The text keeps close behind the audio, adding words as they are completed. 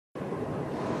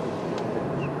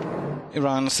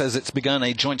Iran says it's begun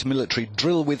a joint military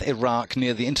drill with Iraq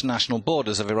near the international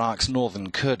borders of Iraq's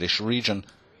northern Kurdish region.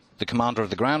 The commander of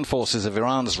the ground forces of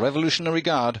Iran's Revolutionary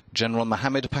Guard, General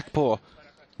Mohammad Pakpour,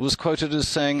 was quoted as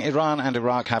saying Iran and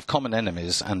Iraq have common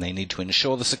enemies and they need to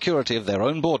ensure the security of their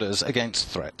own borders against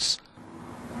threats.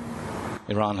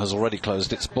 Iran has already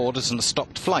closed its borders and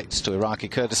stopped flights to Iraqi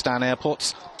Kurdistan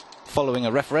airports, following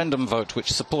a referendum vote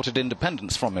which supported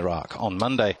independence from Iraq on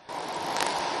Monday.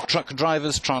 Truck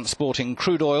drivers transporting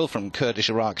crude oil from Kurdish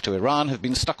Iraq to Iran have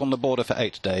been stuck on the border for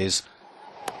 8 days.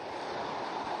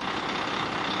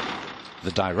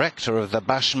 The director of the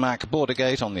Bashmak border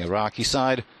gate on the Iraqi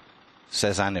side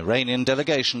says an Iranian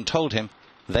delegation told him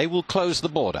they will close the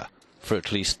border for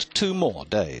at least 2 more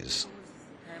days.